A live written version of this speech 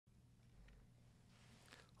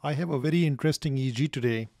I have a very interesting EEG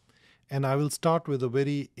today, and I will start with a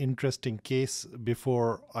very interesting case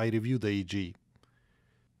before I review the EEG.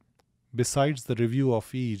 Besides the review of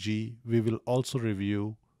EEG, we will also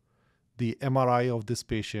review the MRI of this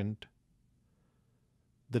patient,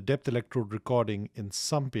 the depth electrode recording in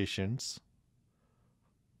some patients,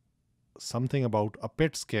 something about a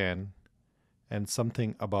PET scan, and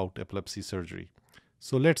something about epilepsy surgery.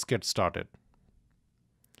 So let's get started.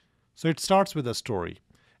 So it starts with a story.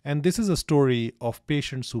 And this is a story of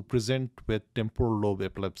patients who present with temporal lobe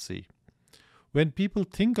epilepsy. When people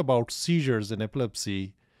think about seizures in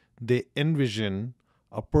epilepsy, they envision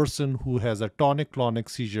a person who has a tonic-clonic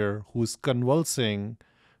seizure, who is convulsing,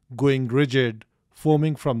 going rigid,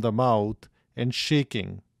 foaming from the mouth, and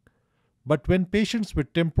shaking. But when patients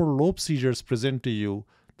with temporal lobe seizures present to you,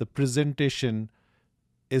 the presentation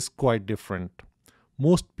is quite different.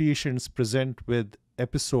 Most patients present with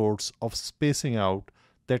episodes of spacing out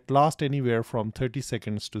that last anywhere from 30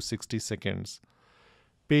 seconds to 60 seconds.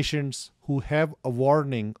 Patients who have a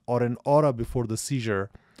warning or an aura before the seizure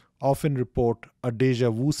often report a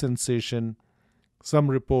déjà vu sensation. Some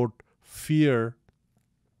report fear.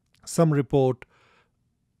 Some report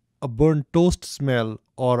a burnt toast smell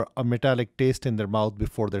or a metallic taste in their mouth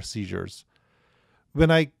before their seizures. When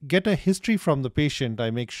I get a history from the patient,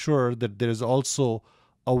 I make sure that there is also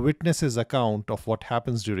a witness's account of what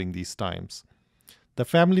happens during these times. The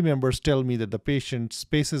family members tell me that the patient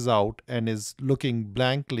spaces out and is looking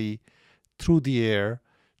blankly through the air,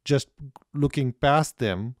 just looking past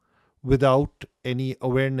them without any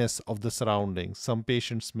awareness of the surroundings. Some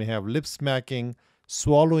patients may have lip smacking,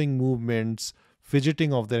 swallowing movements,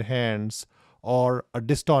 fidgeting of their hands, or a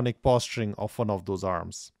dystonic posturing of one of those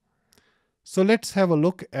arms. So let's have a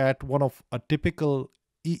look at one of a typical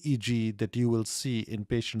EEG that you will see in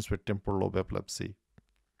patients with temporal lobe epilepsy.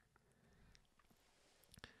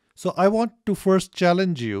 So I want to first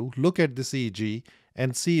challenge you, look at this EEG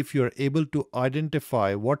and see if you're able to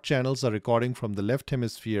identify what channels are recording from the left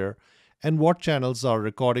hemisphere and what channels are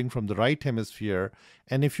recording from the right hemisphere,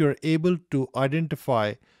 and if you're able to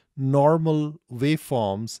identify normal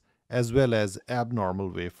waveforms as well as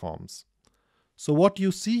abnormal waveforms. So what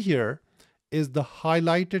you see here is the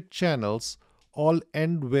highlighted channels all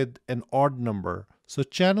end with an odd number. So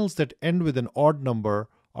channels that end with an odd number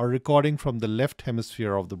are recording from the left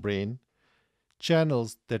hemisphere of the brain.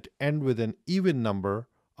 Channels that end with an even number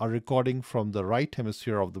are recording from the right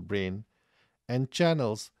hemisphere of the brain. And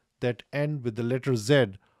channels that end with the letter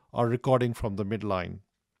Z are recording from the midline.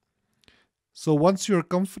 So once you're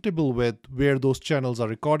comfortable with where those channels are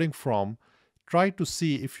recording from, try to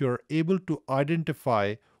see if you're able to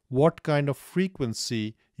identify what kind of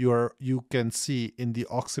frequency you can see in the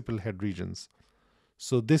occipital head regions.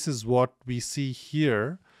 So this is what we see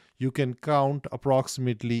here. You can count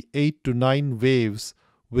approximately 8 to 9 waves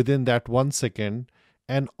within that 1 second.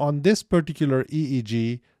 And on this particular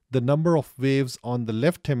EEG, the number of waves on the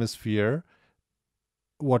left hemisphere,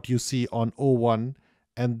 what you see on O1,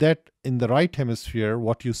 and that in the right hemisphere,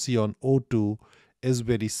 what you see on O2, is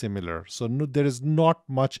very similar. So there is not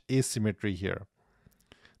much asymmetry here.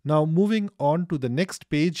 Now moving on to the next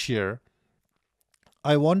page here,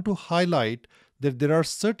 I want to highlight that there are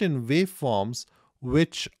certain waveforms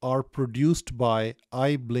which are produced by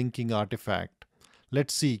eye blinking artifact.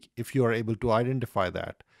 Let's see if you are able to identify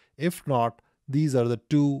that. If not, these are the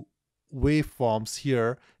two waveforms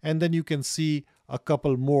here, and then you can see a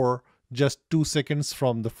couple more just 2 seconds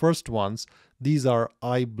from the first ones. These are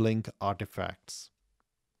eye blink artifacts.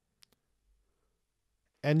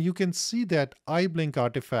 And you can see that eye blink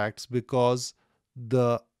artifacts because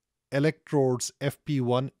the electrodes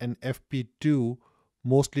FP1 and FP2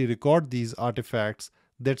 mostly record these artifacts.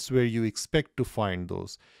 That's where you expect to find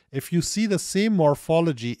those. If you see the same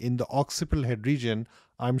morphology in the occipital head region,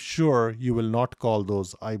 I'm sure you will not call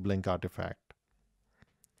those eye blink artifact.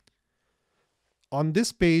 On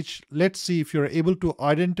this page, let's see if you're able to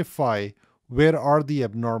identify where are the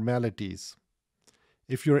abnormalities.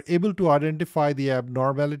 If you're able to identify the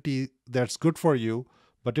abnormality, that's good for you.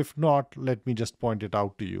 But if not, let me just point it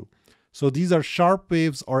out to you. So these are sharp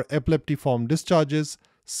waves or epileptiform discharges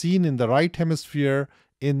seen in the right hemisphere.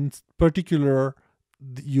 In particular,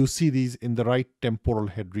 you see these in the right temporal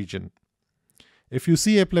head region. If you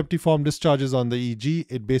see epileptiform discharges on the EEG,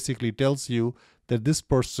 it basically tells you that this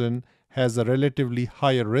person has a relatively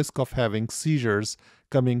higher risk of having seizures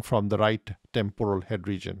coming from the right temporal head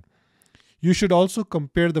region. You should also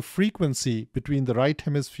compare the frequency between the right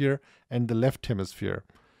hemisphere and the left hemisphere.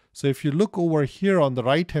 So if you look over here on the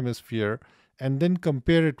right hemisphere, and then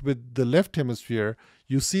compare it with the left hemisphere,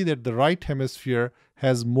 you see that the right hemisphere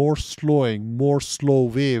has more slowing, more slow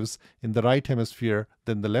waves in the right hemisphere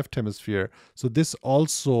than the left hemisphere. So this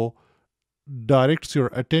also directs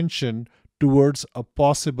your attention towards a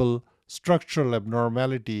possible structural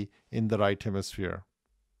abnormality in the right hemisphere.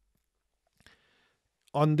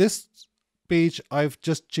 On this page, I've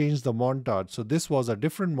just changed the montage. So this was a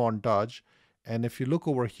different montage. And if you look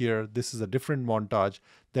over here, this is a different montage.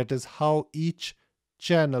 That is how each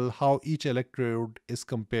channel, how each electrode is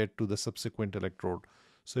compared to the subsequent electrode.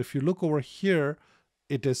 So if you look over here,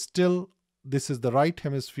 it is still, this is the right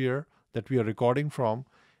hemisphere that we are recording from,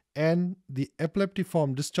 and the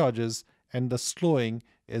epileptiform discharges and the slowing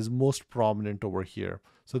is most prominent over here.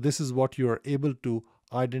 So this is what you are able to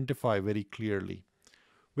identify very clearly.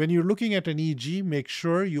 When you're looking at an EEG, make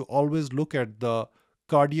sure you always look at the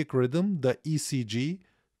cardiac rhythm, the ECG.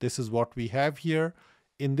 This is what we have here.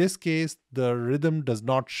 In this case, the rhythm does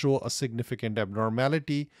not show a significant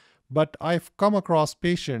abnormality, but I've come across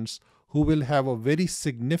patients who will have a very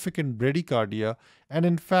significant bradycardia, and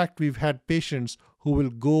in fact, we've had patients who will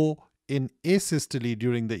go in asystole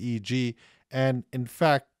during the EEG, and in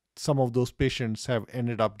fact, some of those patients have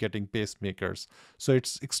ended up getting pacemakers. So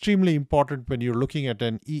it's extremely important when you're looking at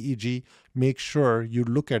an EEG, make sure you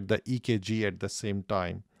look at the EKG at the same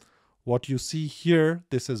time. What you see here,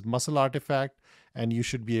 this is muscle artifact, and you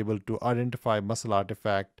should be able to identify muscle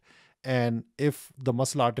artifact. And if the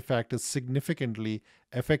muscle artifact is significantly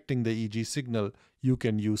affecting the EEG signal, you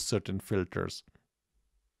can use certain filters.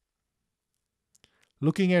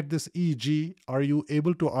 Looking at this EEG, are you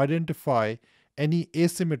able to identify any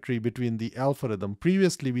asymmetry between the alpha rhythm?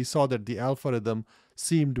 Previously, we saw that the alpha rhythm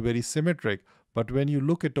seemed very symmetric, but when you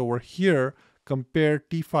look at over here, compare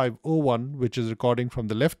T501, which is recording from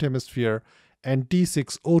the left hemisphere, and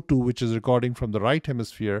T602, which is recording from the right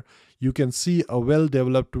hemisphere, you can see a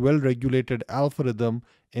well-developed, well-regulated alpha rhythm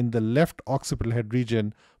in the left occipital head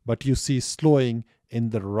region, but you see slowing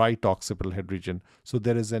in the right occipital head region. So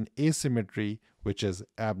there is an asymmetry which is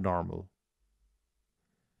abnormal.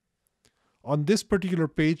 On this particular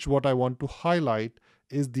page, what I want to highlight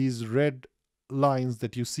is these red lines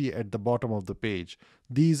that you see at the bottom of the page.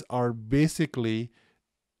 These are basically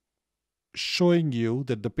showing you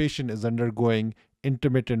that the patient is undergoing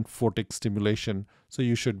intermittent photic stimulation, so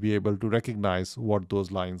you should be able to recognize what those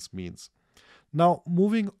lines means. Now,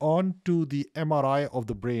 moving on to the MRI of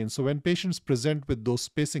the brain. So when patients present with those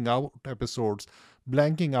spacing out episodes,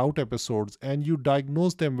 blanking out episodes, and you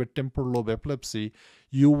diagnose them with temporal lobe epilepsy,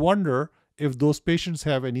 you wonder if those patients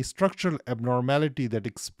have any structural abnormality that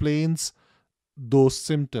explains those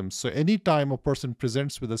symptoms. So anytime a person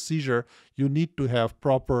presents with a seizure, you need to have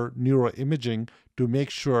proper neuroimaging to make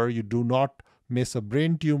sure you do not miss a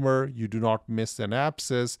brain tumor, you do not miss an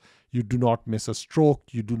abscess, you do not miss a stroke,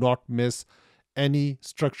 you do not miss any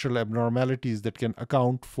structural abnormalities that can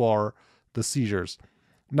account for the seizures.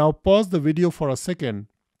 Now pause the video for a second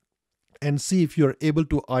and see if you're able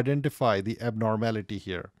to identify the abnormality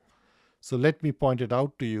here. So let me point it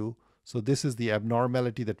out to you. So this is the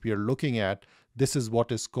abnormality that we are looking at. This is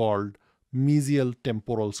what is called mesial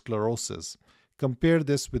temporal sclerosis. Compare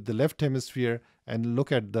this with the left hemisphere and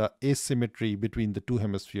look at the asymmetry between the two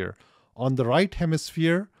hemispheres. On the right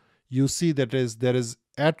hemisphere, you see that there is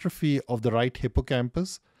atrophy of the right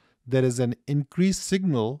hippocampus, there is an increased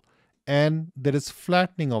signal, and there is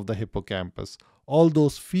flattening of the hippocampus. All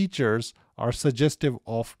those features are suggestive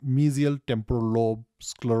of mesial temporal lobe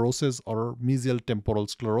sclerosis or mesial temporal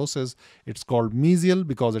sclerosis. It's called mesial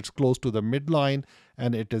because it's close to the midline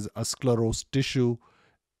and it is a sclerosed tissue.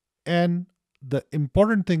 And the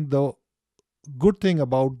important thing, the good thing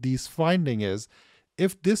about these findings is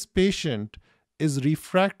if this patient is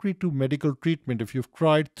refractory to medical treatment, if you've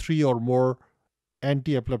tried 3 or more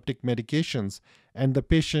anti-epileptic medications and the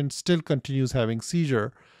patient still continues having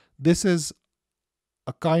seizure, this is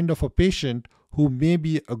a kind of a patient who may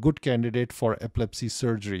be a good candidate for epilepsy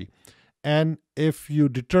surgery. And if you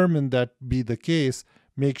determine that be the case,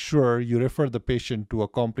 make sure you refer the patient to a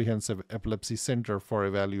comprehensive epilepsy center for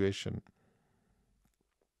evaluation.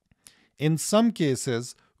 In some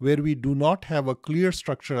cases where we do not have a clear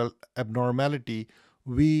structural abnormality,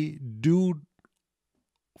 we do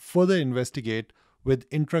further investigate with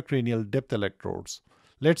intracranial depth electrodes.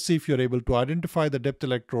 Let's see if you're able to identify the depth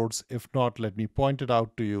electrodes. If not, let me point it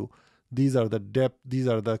out to you. These are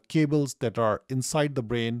the cables that are inside the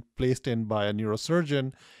brain placed in by a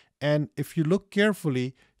neurosurgeon. And if you look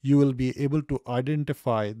carefully, you will be able to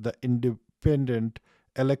identify the independent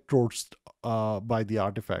electrodes by the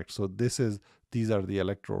artifact. So these are the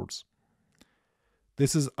electrodes.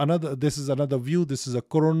 This is another view. This is a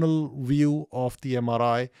coronal view of the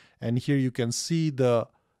MRI, and here you can see the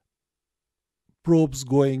probes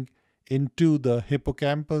going into the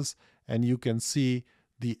hippocampus, and you can see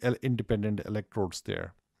the independent electrodes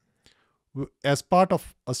there. As part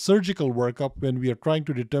of a surgical workup, when we are trying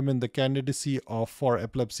to determine the candidacy for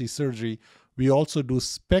epilepsy surgery, we also do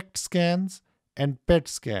SPECT scans and PET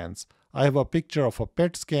scans. I have a picture of a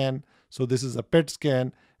PET scan. So this is a PET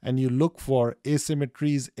scan, and you look for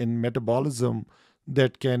asymmetries in metabolism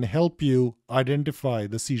that can help you identify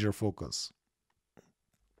the seizure focus.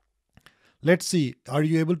 Let's see, are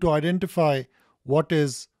you able to identify what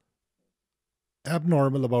is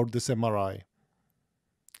abnormal about this MRI?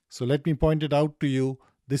 So let me point it out to you.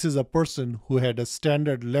 This is a person who had a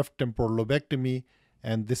standard left temporal lobectomy,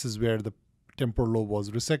 and this is where the temporal lobe was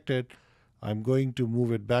resected. I'm going to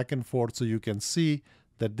move it back and forth so you can see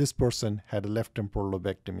that this person had a left temporal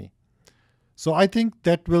lobectomy. So I think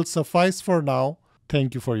that will suffice for now.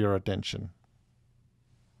 Thank you for your attention.